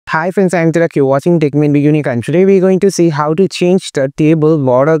Hi friends, I'm Tilak. You're watching Tech Be Unique, and today we're going to see how to change the table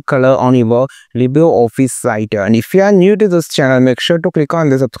border color on your LibreOffice site. And if you are new to this channel, make sure to click on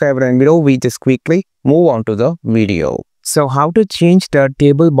the subscribe button below. We just quickly move on to the video. So how to change the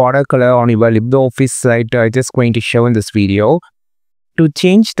table border color on your LibreOffice site, I just going to show in this video. To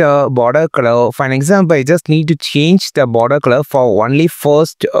change the border color, for an example, I just need to change the border color for only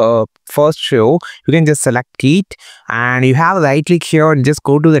first row. You can just select it and you have right click here and just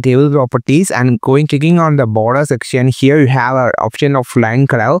go to the table properties and clicking on the border section. Here you have an option of line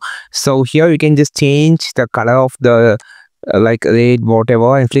color. So here you can just change the color of the like red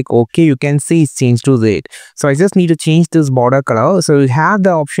whatever and click OK. You can see it's changed to red. So I just need to change this border color. So you have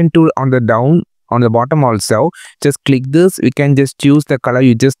the option tool on the down on the bottom also. Just click this. You can just choose the color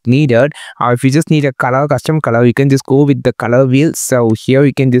you just needed, or if you just need a color, custom color, you can just go with the color wheel. So here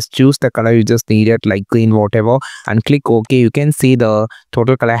you can just choose the color you just needed, like green whatever, and click OK. You can see the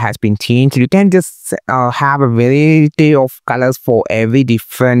total color has been changed. You can just have a variety of colors for every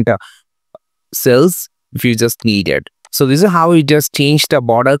different cells if you just need it. So this is how you just change the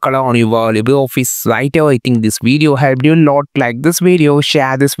border color on your LibreOffice site. I think this video helped you a lot. Like this video,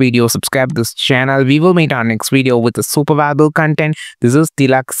 share this video, subscribe this channel. We will meet our next video with a super valuable content. This is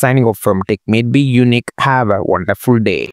Tilak signing off from Tech Be Unique. Have a wonderful day.